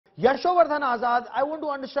Yashovardhan Azad, I want to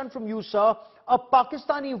understand from you, sir. A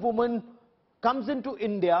Pakistani woman comes into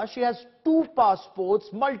India. She has 2 passports,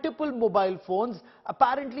 multiple mobile phones.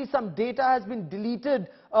 Apparently, some data has been deleted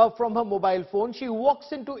from her mobile phone. She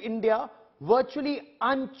walks into India virtually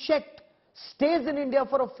unchecked, stays in India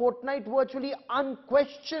for a fortnight virtually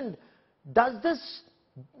unquestioned. Does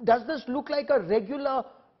this look like a regular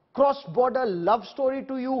cross-border love story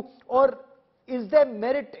to you, or is there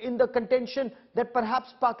merit in the contention that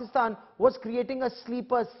perhaps Pakistan was creating a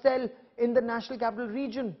sleeper cell in the national capital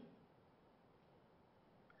region?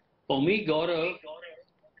 For me, Gaurav,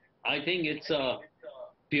 I think it's a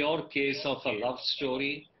pure case of a love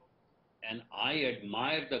story, and I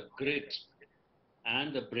admire the grit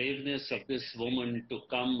and the braveness of this woman to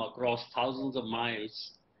come across thousands of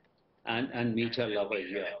miles and meet her lover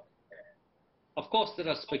here. Of course, there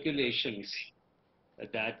are speculations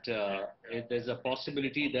that there's a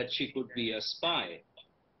possibility that she could be a spy.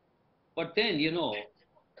 But then, you know,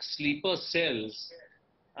 sleeper cells,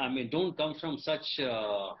 I mean, don't come from such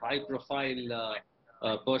high-profile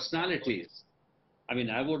personalities. I mean,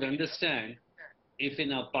 I would understand if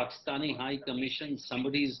in a Pakistani High Commission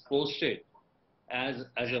somebody is posted as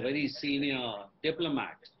a very senior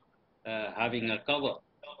diplomat having a cover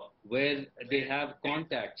where they have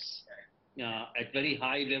contacts at very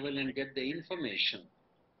high level and get the information.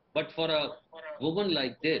 But for a woman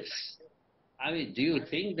like this, I mean, do you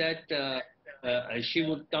think that she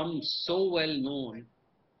would come so well known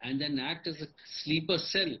and then act as a sleeper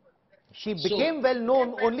cell? She became well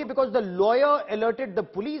known only because the lawyer alerted the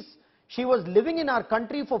police. She was living in our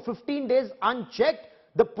country for 15 days unchecked.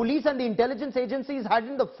 The police and the intelligence agencies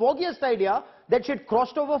hadn't the foggiest idea that she had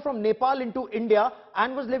crossed over from Nepal into India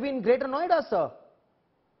and was living in Greater Noida, sir.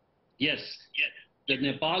 Yes, the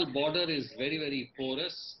Nepal border is very, very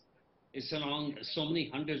porous. It's along so many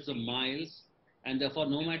hundreds of miles, and therefore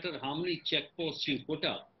no matter how many checkposts you put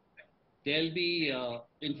up, there'll be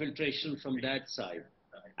infiltration from that side.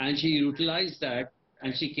 And she utilized that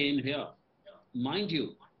and she came here. Mind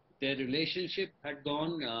you, their relationship had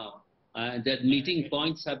gone, their meeting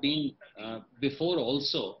points have been before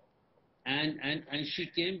also, and she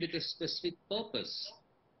came with a specific purpose.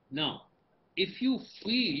 Now, if you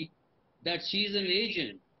feel that she is an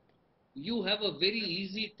agent, you have a very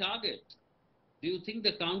easy target. Do you think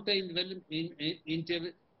the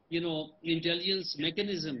intelligence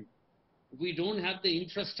mechanism, we don't have the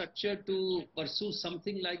infrastructure to pursue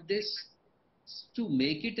something like this? To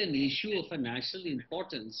make it an issue of a national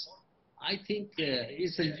importance, I think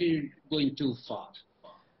is going too far.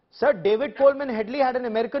 Sir, David Coleman Headley had an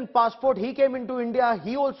American passport. He came into India.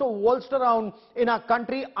 He also waltzed around in our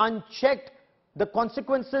country unchecked. The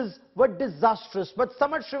consequences were disastrous. But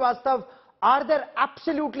Samad Srivastav, are there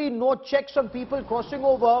absolutely no checks on people crossing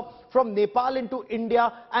over from Nepal into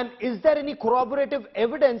India? And is there any corroborative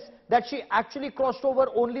evidence that she actually crossed over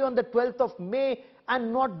only on the 12th of May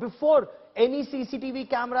and not before? Any CCTV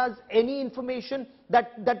cameras, any information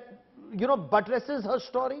that buttresses her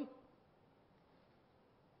story?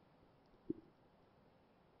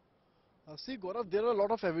 See, Gaurav, there are a lot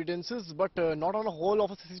of evidences, but not on a whole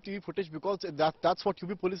of a CCTV footage, because that's what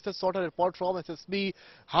UP police has sought a report from SSB,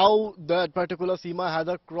 how that particular Seema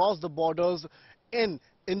Haider crossed the borders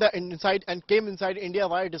inside and came inside India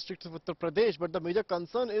via districts of Uttar Pradesh. But the major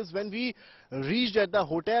concern is when we reached at the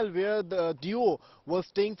hotel where the duo was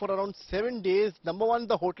staying for around 7 days. Number one,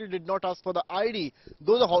 the hotel did not ask for the ID,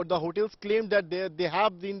 though the hotels claimed that they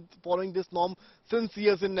have been following this norm since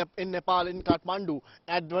years in Nepal, in Kathmandu,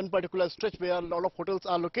 at one particular stretch where a lot of hotels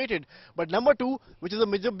are located. But number two, which is a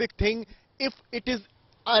major big thing, if it is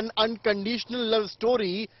an unconditional love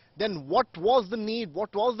story, then what was the need,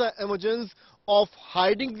 what was the emergence of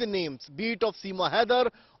hiding the names, be it of Seema Haider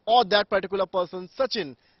or that particular person,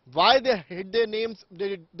 Sachin? Why they hid their names?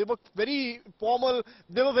 They were very formal.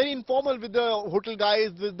 They were very informal with the hotel guys,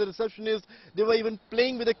 with the receptionist. They were even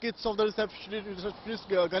playing with the kids of the receptionist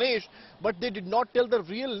Ganesh, but they did not tell the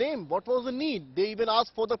real name. What was the need? They even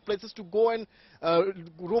asked for the places to go and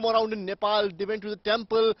roam around in Nepal. They went to the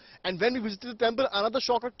temple, and when we visited the temple, another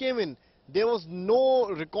shocker came in. There was no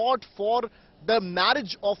record for the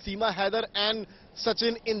marriage of Seema Haider and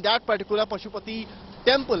Sachin in that particular Pashupati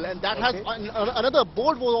temple, and that has another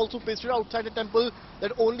board was also pasted outside the temple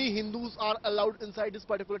that only Hindus are allowed inside this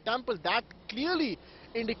particular temple. That clearly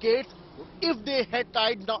indicates if they had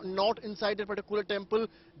tied not inside that particular temple,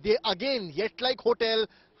 they again, yet like hotel,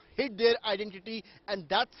 hid their identity, and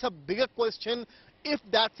that's a bigger question. If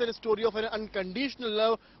that's a story of an unconditional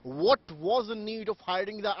love, what was the need of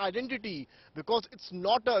hiding the identity? Because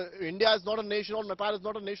India is not a nation, or Nepal is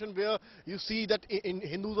not a nation where you see that in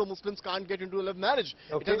Hindus or Muslims can't get into a love marriage.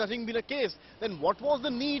 It has nothing been a case. Then what was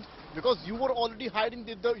the need? Because you were already hiding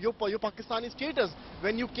your Pakistani status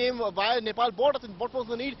when you came via Nepal border. Then what was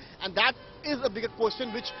the need? And that is a bigger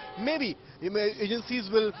question which maybe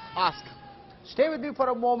agencies will ask. Stay with me for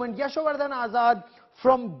a moment. Yashovardhan Azad,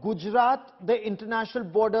 from Gujarat, the international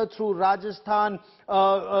border, through Rajasthan,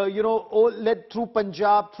 led through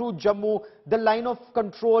Punjab, through Jammu, the line of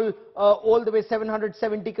control, all the way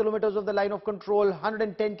 770 kilometers of the line of control,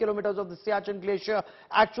 110 kilometers of the Siachen Glacier,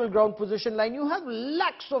 actual ground position line. You have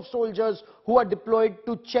lakhs of soldiers who are deployed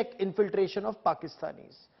to check infiltration of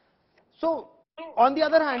Pakistanis. So, on the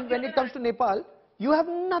other hand, when it comes to Nepal, you have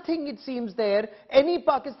nothing, it seems, there. Any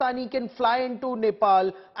Pakistani can fly into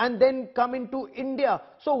Nepal and then come into India.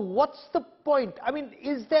 So what's the point? I mean,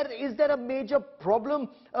 is there a major problem?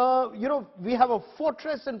 We have a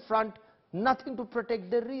fortress in front, nothing to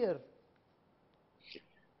protect the rear.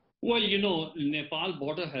 Well, Nepal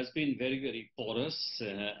border has been very, very porous,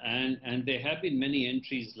 and there have been many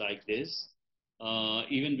entries like this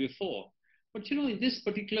even before. But, in this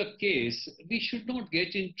particular case, we should not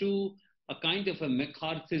get into a kind of a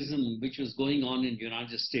McCarthyism which was going on in the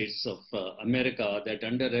United States of America, that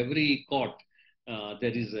under every court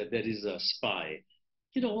there is a spy.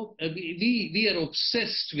 We are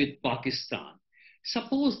obsessed with Pakistan.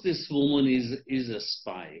 Suppose this woman is a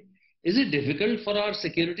spy. Is it difficult for our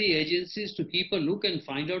security agencies to keep a look and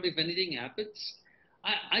find out if anything happens?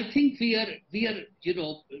 I think we are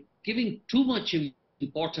giving too much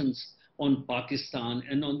importance on Pakistan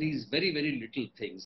and on these very, very little things.